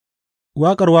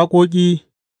Waƙar Waƙoƙi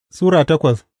Sura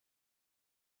 8.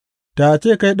 Da a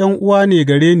ce kai ɗan'uwa ne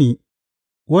gare ni,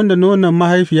 wanda nonon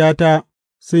mahaifiyata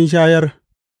sun shayar,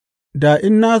 da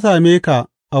in na same ka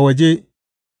a waje,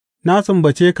 na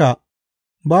sumbace ka,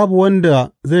 babu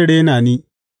wanda zai rena ni;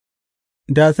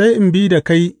 da sai in bi da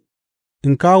kai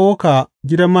in kawo ka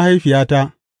gidan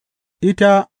mahaifiyata,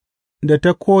 ita da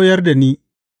ta koyar da ni,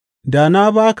 da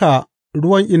na ba ka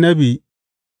ruwan inabi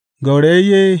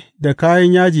gaurayayye da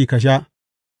kayan yaji ka sha,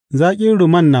 zaƙin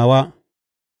rumman nawa.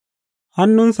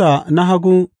 Hannunsa na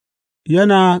hagu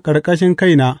yana ƙarƙashin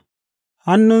kaina,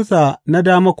 hannunsa na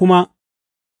dama kuma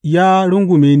ya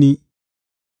rungume ni.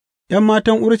 ’Yan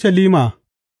matan Urushalima,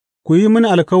 ku yi mini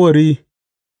alkawari,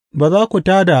 ba za ku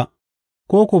tā da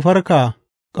ko ku farka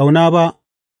ƙauna ba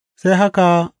sai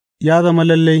haka ya zama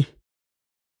lalle.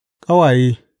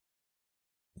 Ƙawaye.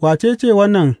 Wace ce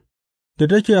wannan da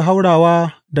take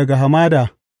haurawa daga hamada,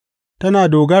 tana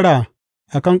dogara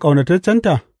a kan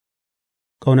ƙaunataccenta?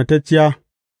 Ƙaunatacciya.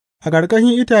 A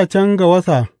ƙarƙashin itacen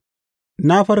gawasa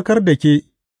na farkar da ke,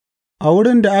 a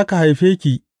wurin da aka haife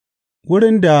ki,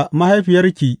 wurin da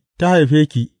mahaifiyarki ta haife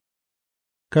ki.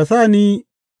 Ka sa ni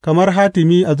kamar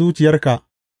hatimi a zuciyarka,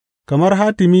 kamar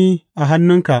hatimi a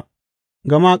hannunka,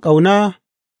 gama ƙauna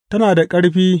tana da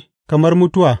ƙarfi kamar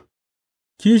mutuwa,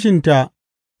 kishinta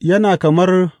yana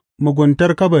kamar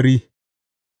muguntar kabari,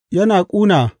 yana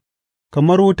ƙuna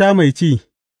kamar wuta mai ci,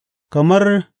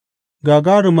 kamar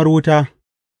gagarumar wuta.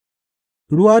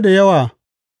 Ruwa da yawa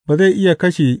ba zai iya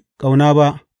kashe ƙauna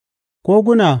ba,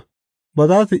 koguna ba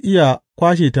za su iya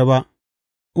kwashe ta ba.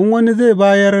 In wani zai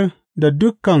bayar da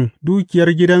dukan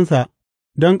dukiyar gidansa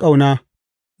don ƙauna,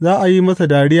 za a yi masa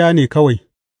dariya ne kawai.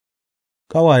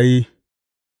 Ƙawaye.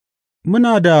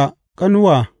 Muna da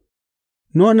ƙanuwa,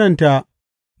 nonanta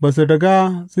ba su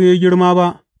riga sun yi girma ba,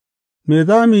 me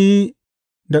za mu yi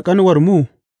da ƙanuwarmu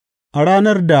a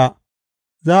ranar da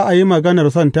za a yi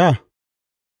maganar sonta?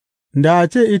 Da a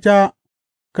ce ita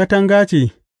katanga ce,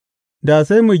 da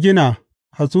sai mu gina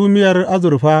hasumiyar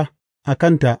azurfa a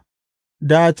kanta;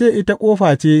 da a ce ita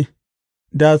ƙofa ce,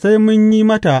 da sai mun yi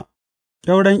mata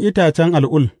ƙyauren itacen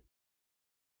al'ul.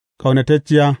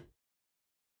 Ƙaunatacciya.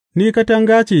 Ni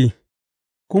katanga ce,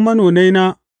 kuma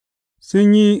nonaina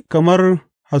sun yi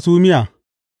kamar hasumiya,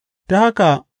 ta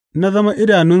haka na zama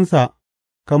idanunsa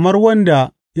kamar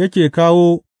wanda yake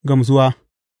kawo gamsuwa.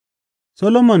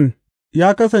 Solomon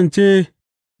ya kasance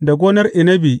da gonar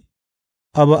inabi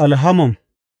a Ba'al Hamon;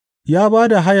 ya ba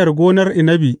da hayar gonar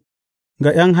inabi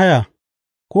ga ’yan haya,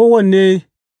 kowanne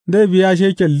zai biya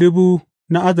shekel 1,000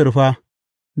 na azurfa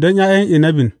don ’ya'yan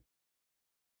inabin,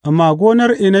 amma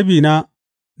gonar inabina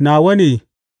nawa ne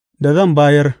da zan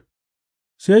bayar,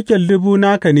 shekel 1,000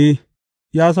 naka ne,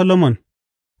 ya Solomon,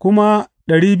 kuma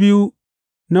 200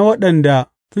 na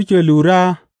waɗanda suke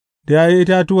lura da ’ya'yan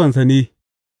itatuwansa ne.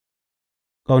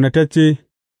 Ƙaunatacce.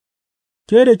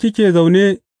 Ke da kike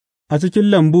zaune a cikin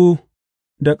lambu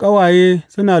da ƙawaye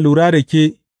suna lura da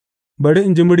ke, bari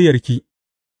in ji muryarki.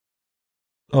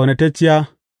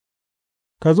 Ƙaunatacciya.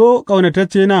 Ka zo,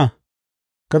 ƙaunataccena,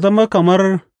 ka zama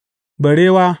kamar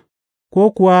barewa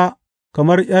ko kuwa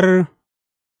kamar ’yar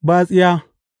batsiya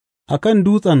a kan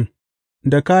dutsen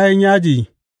da kayan yaji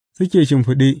suke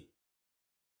shimfiɗe.